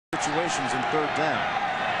situations in third down.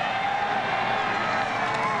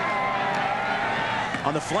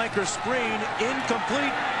 On the flanker screen,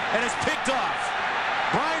 incomplete, and is picked off.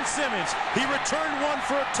 Brian Simmons, he returned one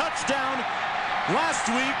for a touchdown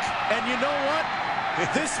last week, and you know what?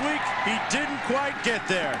 This week, he didn't quite get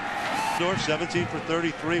there. North 17 for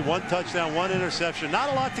 33, one touchdown, one interception. Not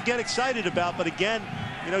a lot to get excited about, but again,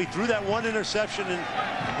 you know, he threw that one interception in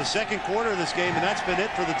the second quarter of this game, and that's been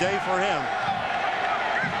it for the day for him.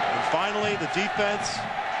 And finally, the defense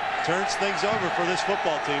turns things over for this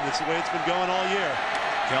football team. That's the way it's been going all year.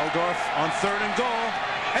 Geldorf on 3rd and goal,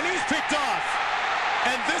 and he's picked off.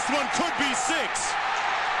 And this one could be 6.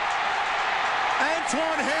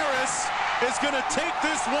 Antawn Harris is going to take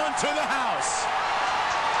this one to the house.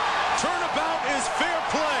 Turnabout is fair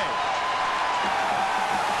play.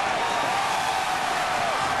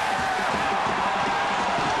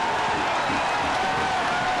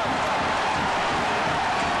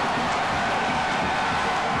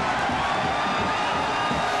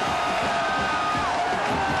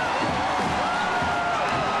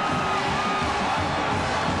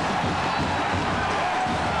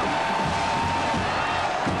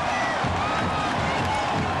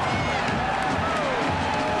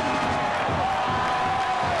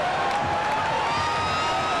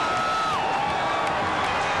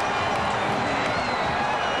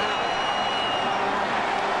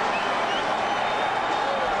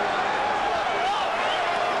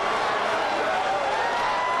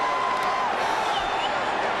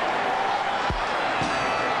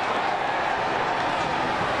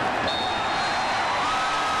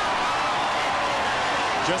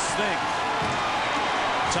 Just think,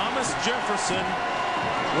 Thomas Jefferson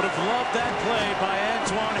would have loved that play by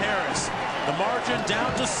Antawn Harris. The margin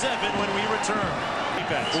down to 7 when we return.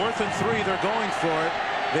 4th and 3, they're going for it.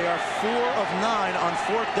 They are 4 of 9 on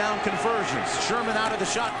 4th down conversions. Sherman out of the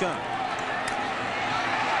shotgun.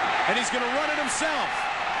 And he's going to run it himself.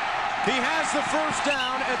 He has the first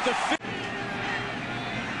down at the 5th.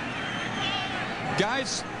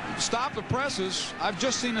 Guys, stop the presses. I've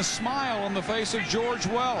just seen a smile on the face of George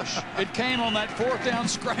Welsh. It came on that 4th down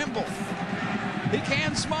scramble. He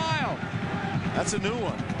can smile. That's a new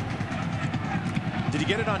one. Did you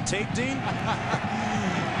get it on tape, Dean?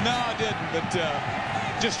 No, I didn't,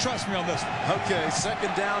 but just trust me on this one. Okay,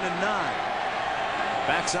 2nd down and 9.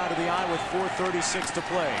 Backs out of the eye with 4:36 to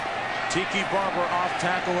play. Tiki Barber off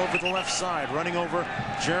tackle over the left side, running over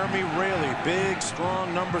Jeremy Raley, big,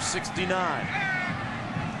 strong number 69.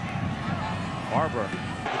 Barber.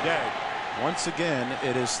 Today. Once again,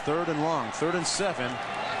 it is 3rd and long, 3rd and 7.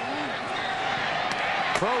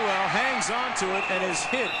 Crowell hangs on to it and is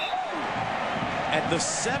hit at the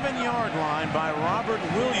 7-yard line by Robert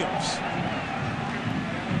Williams.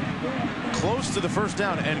 Close to the first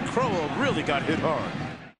down, and Crowell really got hit hard.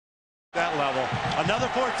 That level. Another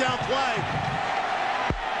 4th down play.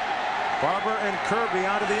 Barber and Kirby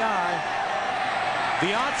out of the eye.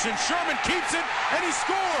 The option, Sherman keeps it, and he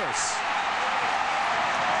scores.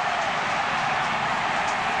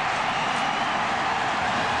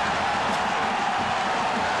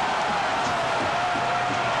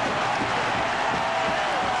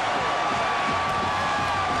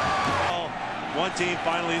 One team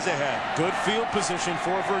finally is ahead. Good field position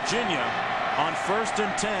for Virginia on 1st and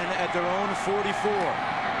 10 at their own 44.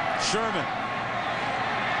 Sherman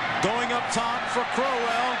going up top for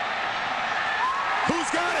Crowell. Who's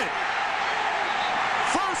got it?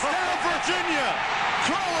 First down, Virginia.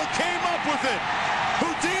 Crowell came up with it.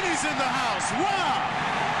 Houdini's in the house. Wow.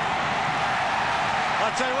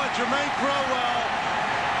 I'll tell you what, Jermaine Crowell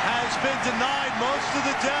has been denied most of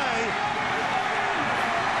the day.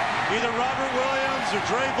 Either Robert Williams or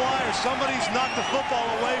Dre Bly or somebody's knocked the football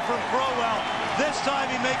away from Crowell. This time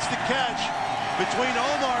he makes the catch between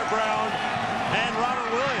Omar Brown and Robert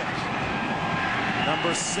Williams.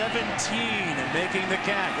 Number 17 making the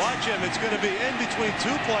catch. Watch him. It's going to be in between 2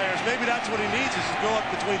 players. Maybe that's what he needs, is to go up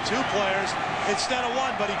between 2 players instead of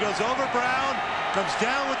 1. But he goes over Brown, comes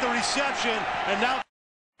down with the reception, and now...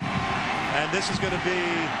 And this is going to be,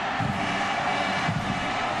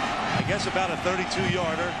 I guess, about a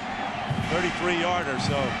 32-yarder. 33-yarder,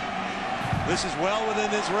 so this is well within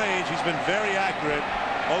his range. He's been very accurate,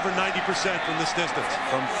 over 90% from this distance.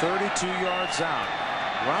 From 32 yards out,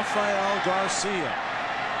 Rafael Garcia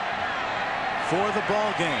for the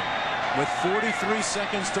ball game with 43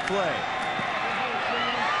 seconds to play.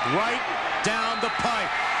 Right down the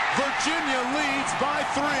pipe. Virginia leads by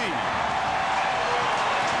 3.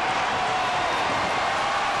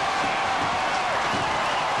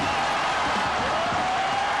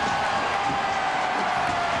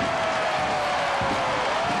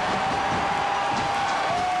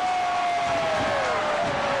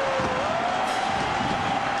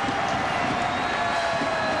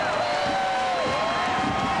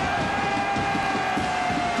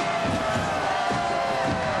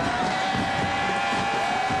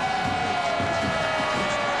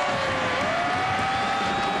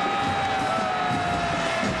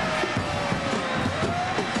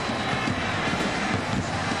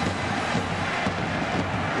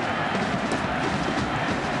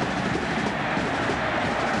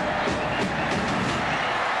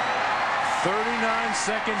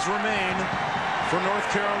 seconds remain for North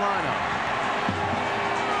Carolina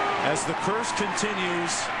as the curse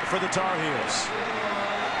continues for the Tar Heels.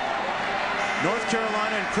 North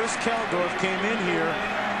Carolina and Chris Keldorf came in here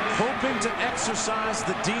hoping to exorcise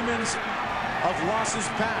the demons of losses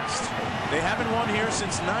past. They haven't won here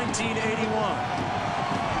since 1981.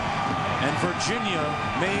 And Virginia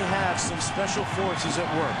may have some special forces at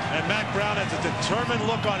work. And Mack Brown has a determined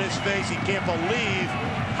look on his face. He can't believe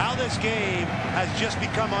how this game has just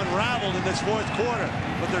become unraveled in this fourth quarter.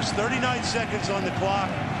 But there's 39 seconds on the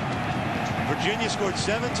clock. Virginia scored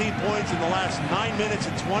 17 points in the last 9 minutes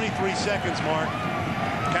and 23 seconds, Mark.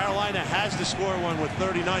 Carolina has to score one with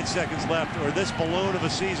 39 seconds left, or this balloon of a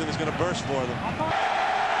season is going to burst for them.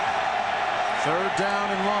 Third down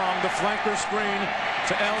and long, the flanker screen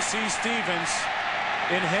to L.C. Stevens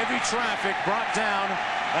in heavy traffic, brought down.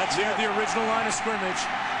 That's near the original line of scrimmage,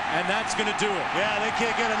 and that's going to do it. Yeah, they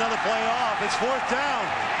can't get another play off. It's fourth down.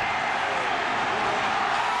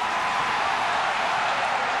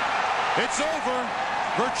 It's over.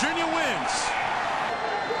 Virginia wins.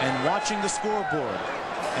 And watching the scoreboard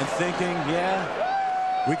and thinking,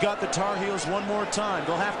 yeah, we got the Tar Heels one more time.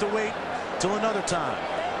 They'll have to wait till another time.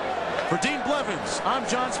 For Dean Blevins, I'm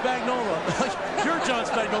John Spagnola. You're John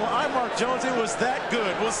Spagnola. I'm Mark Jones. It was that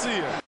good. We'll see you.